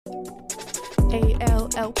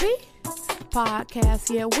ALLP podcast,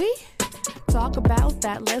 yeah, we talk about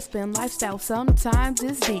that lesbian lifestyle. Sometimes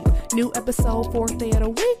it's deep. New episode, 4th day of the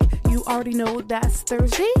week. You already know that's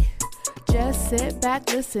Thursday. Just sit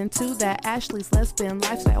back, listen to that Ashley's Lesbian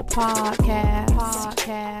Lifestyle podcast.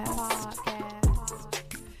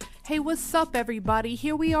 Hey, what's up, everybody?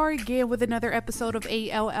 Here we are again with another episode of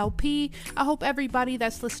ALLP. I hope everybody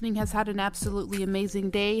that's listening has had an absolutely amazing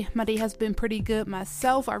day. My day has been pretty good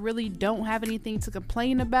myself. I really don't have anything to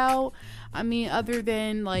complain about. I mean, other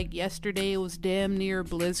than like yesterday, it was damn near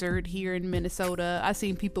blizzard here in Minnesota. I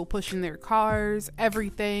seen people pushing their cars,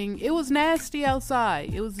 everything. It was nasty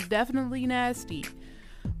outside. It was definitely nasty.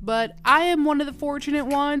 But I am one of the fortunate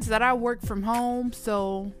ones that I work from home,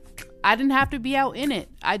 so I didn't have to be out in it.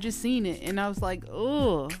 I just seen it and I was like,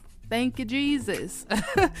 oh, thank you, Jesus.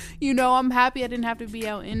 I'm happy I didn't have to be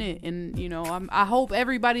out in it. And, I hope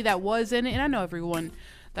everybody that was in it, and I know everyone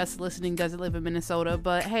that's listening doesn't live in Minnesota,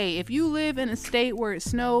 but hey, if you live in a state where it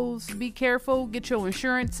snows, be careful, get your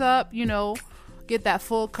insurance up, get that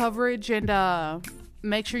full coverage, and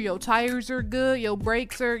make sure your tires are good, your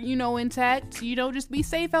brakes are, intact. Just be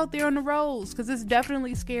safe out there on the roads, because it's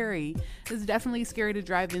definitely scary. It's definitely scary to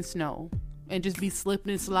drive in snow and just be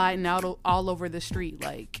slipping and sliding out all over the street.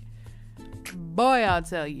 Like, boy, I'll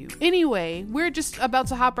tell you. Anyway, we're just about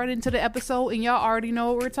to hop right into the episode, and y'all already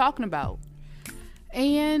know what we're talking about.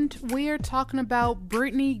 And we are talking about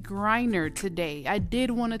Brittney Griner today. I did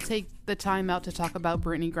want to take the time out to talk about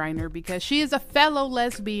Brittney Griner because she is a fellow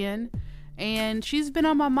lesbian. And she's been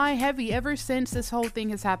on my mind heavy ever since this whole thing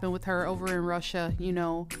has happened with her over in Russia.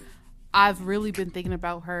 I've really been thinking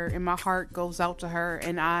about her, and my heart goes out to her,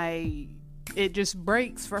 and it just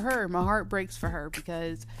breaks for her. My heart breaks for her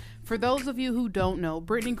because, for those of you who don't know,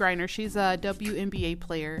 Brittney Griner, she's a WNBA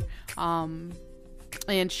player.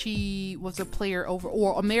 And she was a player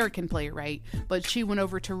American player, right? But she went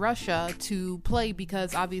over to Russia to play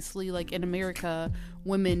because obviously, like in America,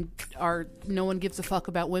 no one gives a fuck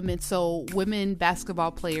about women. So women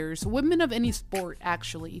basketball players, women of any sport,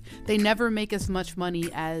 actually, they never make as much money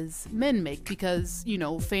as men make because,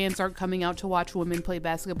 fans aren't coming out to watch women play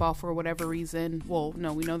basketball for whatever reason. Well,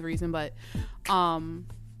 no, we know the reason, but,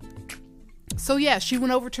 so yeah, she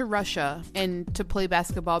went over to Russia and to play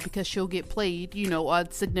basketball because she'll get paid, a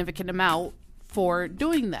significant amount for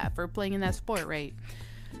doing that, for playing in that sport, right?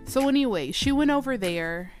 So anyway, she went over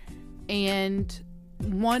there, and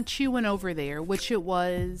once she went over there, which it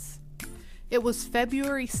was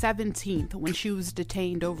February 17th when she was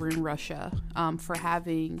detained over in Russia for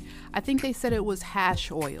having, I think they said it was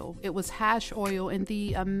hash oil. It was hash oil, and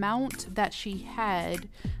the amount that she had,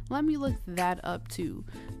 let me look that up too.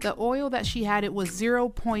 The oil that she had, it was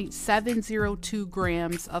 0.702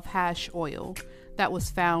 grams of hash oil that was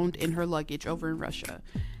found in her luggage over in Russia.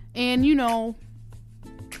 And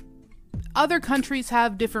other countries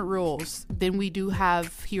have different rules than we do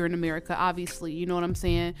have here in America, obviously, you know what I'm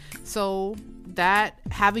saying? So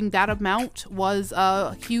having that amount was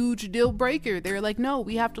a huge deal breaker. They're like, no,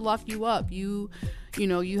 we have to lock you up. You're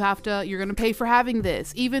going to pay for having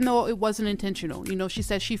this, even though it wasn't intentional. She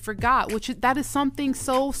said she forgot, that is something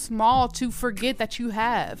so small to forget that you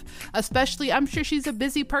have, especially, I'm sure she's a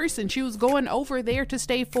busy person. She was going over there to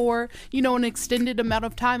stay for, an extended amount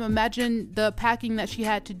of time. Imagine the packing that she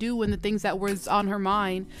had to do and the things that was on her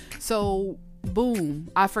mind. So boom,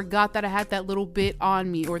 I forgot that I had that little bit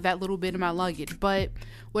on me, or that little bit in my luggage. But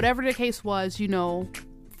whatever the case was,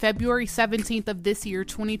 February 17th of this year,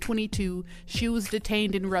 2022, she was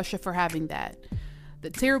detained in Russia for having that.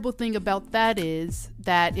 The terrible thing about that is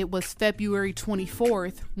that it was February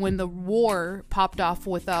 24th when the war popped off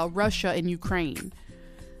with Russia and Ukraine.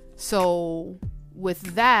 So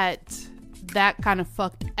with that kind of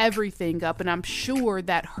fucked everything up, and I'm sure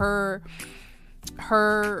that her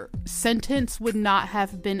sentence would not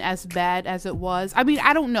have been as bad as it was. I mean,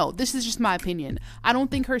 I don't know. This is just my opinion. I don't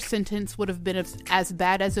think her sentence would have been as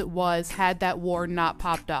bad as it was had that war not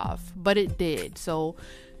popped off, but it did. So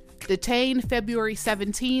detained February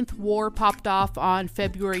 17th, war popped off on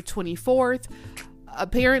February 24th.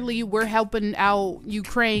 Apparently, we're helping out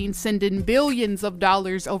Ukraine, sending billions of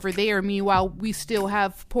dollars over there. Meanwhile, we still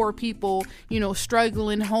have poor people,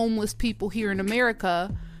 struggling, homeless people here in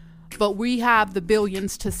America. But we have the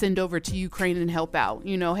billions to send over to Ukraine and help out.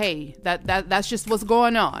 Hey, that's just what's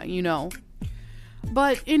going on,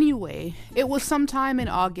 But anyway, it was sometime in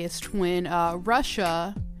August when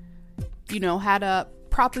Russia, had a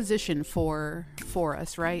proposition for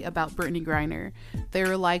us, right, about Brittney Griner. They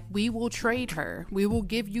were like, we will trade her. We will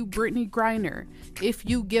give you Brittney Griner if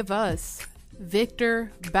you give us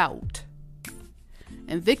Victor Bout.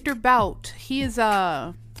 And Victor Bout, he is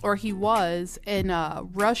or he was, a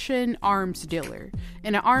Russian arms dealer.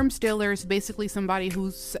 And an arms dealer is basically somebody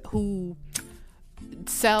who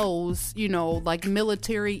sells, like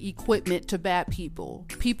military equipment to bad people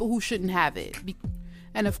who shouldn't have it.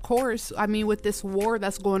 And of course, I mean, with this war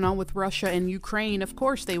that's going on with Russia and Ukraine, of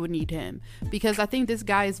course they would need him, because I think this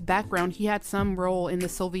guy's background, he had some role in the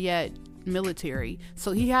Soviet military,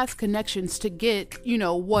 so he has connections to get,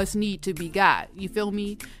 what's need to be got. You feel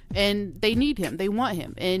me? And they need him, they want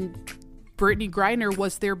him, and Brittney Griner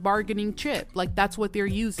was their bargaining chip. Like, that's what they're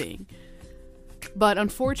using. But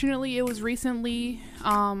unfortunately, it was recently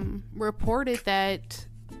reported that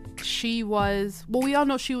we all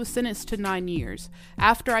know she was sentenced to 9 years.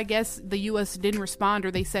 After, I guess, the U.S. didn't respond,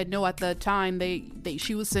 or they said no at the time,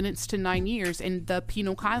 she was sentenced to 9 years in the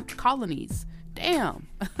penal colonies. Damn.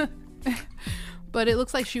 But it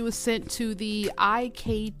looks like she was sent to the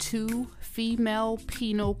IK2 female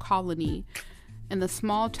penal colony in the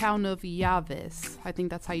small town of Yavas. I think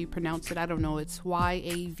that's how you pronounce it. I don't know. It's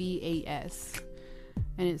Yavas.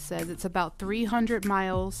 And it says it's about 300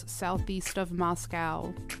 miles southeast of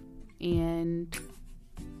Moscow, and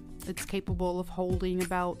it's capable of holding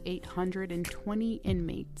about 820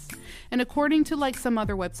 inmates. And according to like some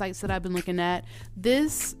other websites that I've been looking at,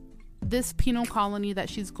 this penal colony that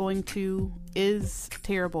she's going to is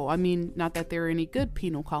terrible. I mean, not that there are any good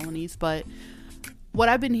penal colonies, but what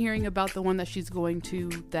I've been hearing about the one that she's going to,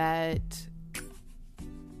 that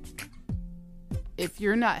if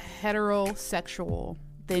you're not heterosexual,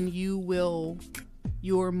 then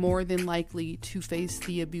you're more than likely to face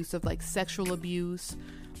the abuse of like sexual abuse,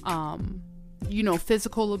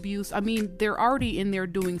 physical abuse. I mean, they're already in there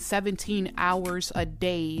doing 17 hours a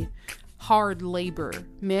day, hard labor,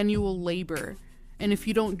 manual labor. And if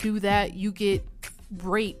you don't do that, you get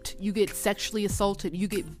raped, you get sexually assaulted, you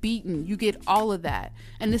get beaten, you get all of that.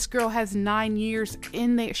 And this girl has 9 years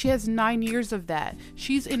in there. She has 9 years of that.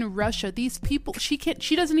 She's in Russia. These people, she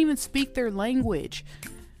doesn't even speak their language.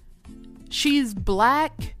 She's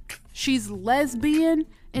black, she's lesbian,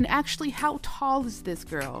 and actually, how tall is this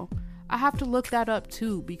girl? I have to look that up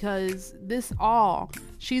too, because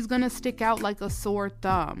she's gonna stick out like a sore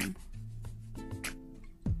thumb.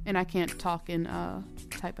 And I can't talk in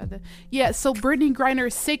type of that. Yeah, so Brittney Griner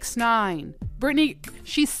is 6'9".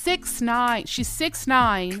 She's 6'9". She's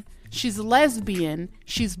 6'9". She's lesbian.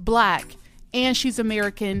 She's black, and she's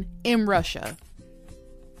American in Russia.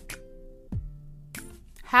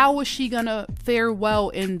 How is she gonna fare well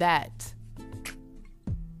in that?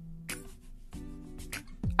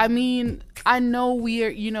 I mean, I know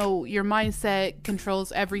your mindset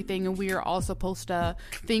controls everything, and we are all supposed to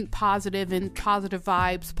think positive and positive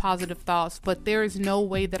vibes, positive thoughts, but there is no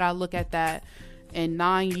way that I look at that in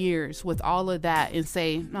 9 years with all of that and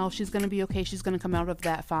say, no, she's going to be okay. She's going to come out of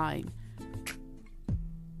that fine.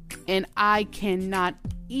 And I cannot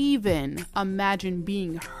even imagine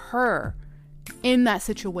being her in that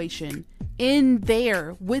situation, in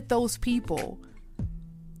there with those people.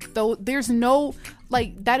 Though there's no,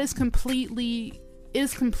 like, that is completely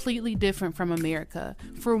different from America.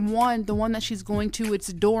 For one, the one that she's going to,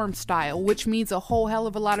 it's dorm style, which means a whole hell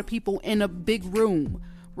of a lot of people in a big room,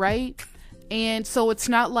 right? And so it's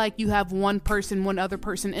not like you have one other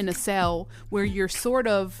person in a cell where you're sort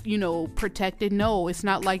of, protected. No, it's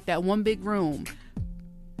not like that. One big room.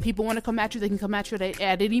 People want to come at you, they can come at you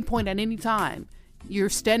at any point, at any time. You're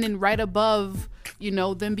standing right above,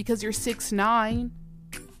 them, because you're 6'9".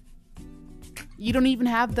 You don't even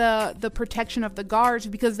have the protection of the guards,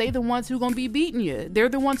 because they're the ones who are going to be beating you. They're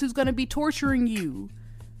the ones who's going to be torturing you.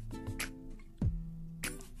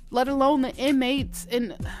 Let alone the inmates.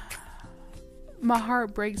 And my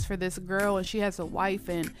heart breaks for this girl, and she has a wife,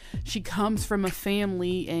 and she comes from a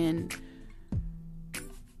family, and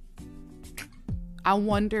I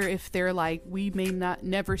wonder if they're like, we may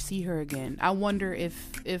never see her again. I wonder if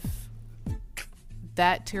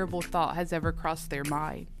that terrible thought has ever crossed their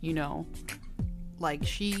mind, Like,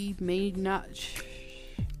 she may not,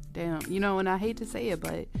 damn, and I hate to say it,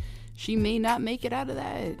 but she may not make it out of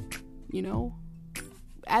that,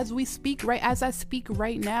 as I speak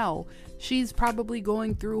right now, she's probably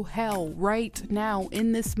going through hell right now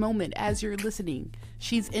in this moment as you're listening.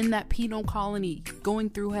 She's in that penal colony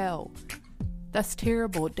going through hell. That's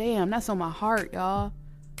terrible. Damn, that's on my heart, y'all.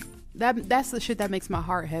 That's the shit that makes my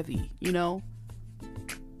heart heavy,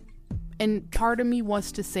 And part of me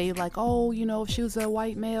wants to say, like, oh, if she was a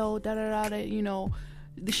white male,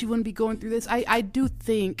 she wouldn't be going through this. I do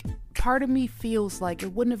think, part of me feels like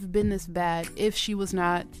it wouldn't have been this bad if she was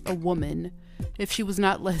not a woman, if she was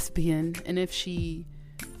not lesbian, and if she,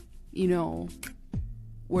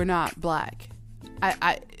 were not black.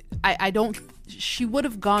 she would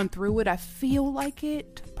have gone through it. I feel like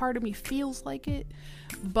it. Part of me feels like it.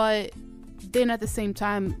 But then at the same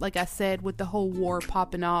time, like I said, with the whole war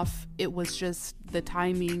popping off, it was just the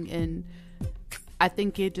timing, and I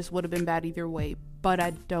think it just would have been bad either way. But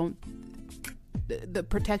I don't, the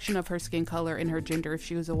protection of her skin color and her gender, if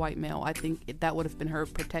she was a white male, I think that would have been her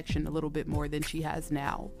protection a little bit more than she has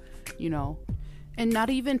now, you know. And not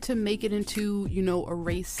even to make it into, you know, a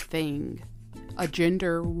race thing, a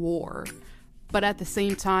gender war. But at the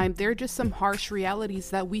same time, there are just some harsh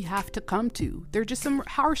realities that we have to come to. There are just some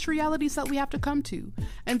harsh realities that we have to come to.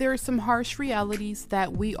 And there are some harsh realities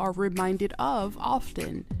that we are reminded of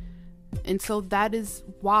often. And so that is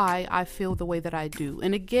why I feel the way that I do.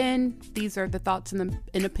 And again, these are the thoughts and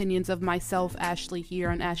opinions of myself, Ashley, here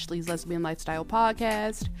on Ashley's Lesbian Lifestyle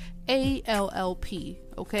Podcast, ALLP,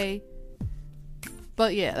 okay?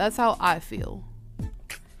 But yeah, that's how I feel.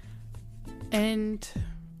 And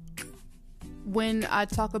when I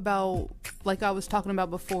talk about, like I was talking about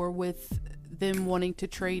before, with them wanting to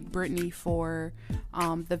trade Brittney for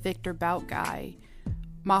the Victor Bout guy,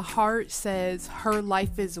 my heart says her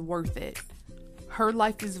life is worth it. Her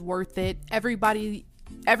life is worth it. Everybody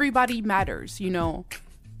matters, you know.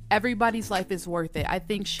 Everybody's life is worth it. I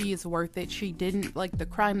think she is worth it. She didn't, like, the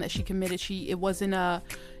crime that she committed, it wasn't a,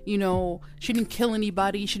 you know, she didn't kill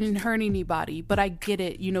anybody, she didn't hurt anybody, but I get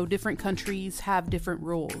it, you know, different countries have different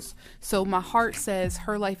rules. So my heart says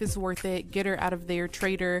her life is worth it. Get her out of there,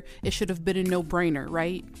 trade her. It should have been a no-brainer,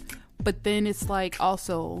 right? But then it's like,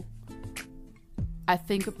 also, I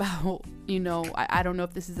think about, you know, I don't know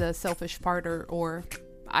if this is a selfish part or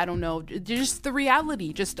I don't know, just the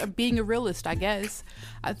reality, just being a realist, I guess.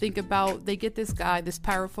 I think about, they get this guy, this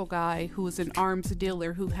powerful guy who is an arms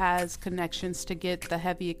dealer who has connections to get the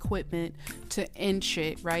heavy equipment to end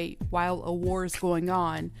shit, right? While a war is going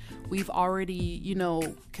on, we've already, you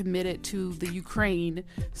know, committed to the Ukraine.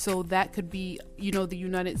 So that could be, you know, the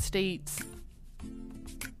United States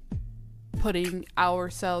putting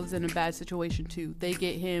ourselves in a bad situation too. They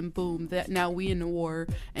get him, boom, that now we in the war,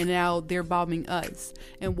 and now they're bombing us.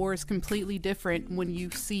 And war is completely different when you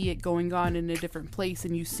see it going on in a different place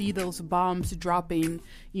and you see those bombs dropping,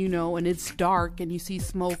 you know, and it's dark and you see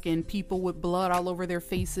smoke and people with blood all over their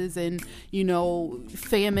faces and, you know,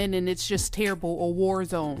 famine, and it's just terrible, a war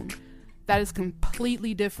zone. That is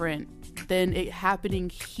completely different than it happening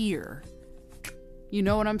here. You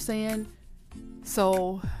know what I'm saying?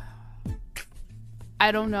 So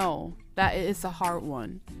I don't know. That is a hard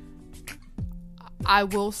one. I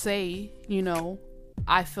will say, you know,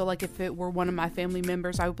 I feel like if it were one of my family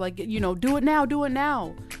members, I would be like, you know, do it now, do it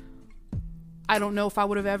now. I don't know if I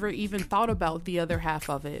would have ever even thought about the other half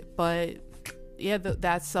of it, but yeah,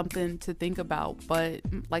 that's something to think about. But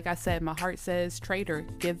like I said, my heart says trade her,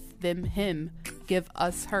 give them him, give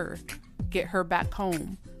us her, get her back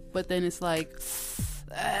home. But then it's like,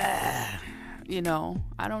 you know,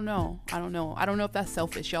 I don't know if that's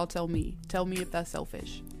selfish. Y'all tell me if that's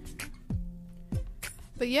selfish.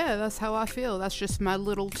 But yeah, that's how I feel. That's just my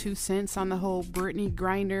little 2 cents on the whole Brittney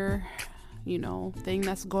Griner, you know, thing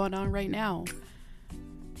that's going on right now.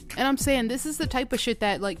 And I'm saying, this is the type of shit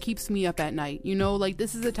that, like, keeps me up at night, you know, like,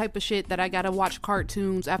 this is the type of shit that I gotta watch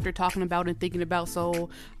cartoons after talking about and thinking about, so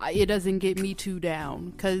it doesn't get me too down.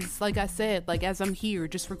 Because, like I said, like, as I'm here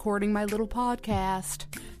just recording my little podcast,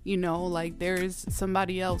 you know, like, there's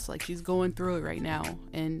somebody else, like, she's going through it right now.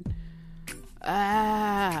 And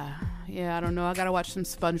yeah, I don't know, I gotta watch some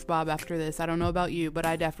SpongeBob after this. I don't know about you, but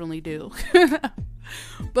I definitely do.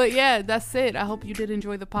 But yeah, that's it. I hope you did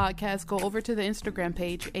enjoy the podcast. Go over to the Instagram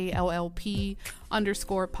page,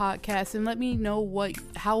 ALLP_podcast, and let me know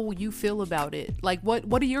how you feel about it. Like,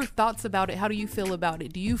 what are your thoughts about it? How do you feel about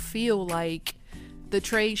it? Do you feel like the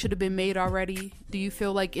trade should have been made already? Do you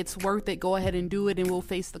feel like it's worth it? Go ahead and do it, and we'll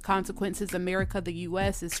face the consequences. America, the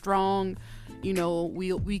US is strong. You know,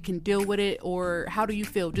 we can deal with it. Or how do you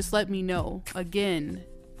feel? Just let me know. Again,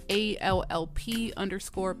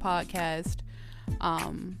 ALLP_podcast.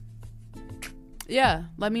 Yeah,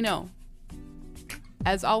 let me know.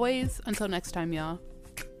 As always, until next time, y'all.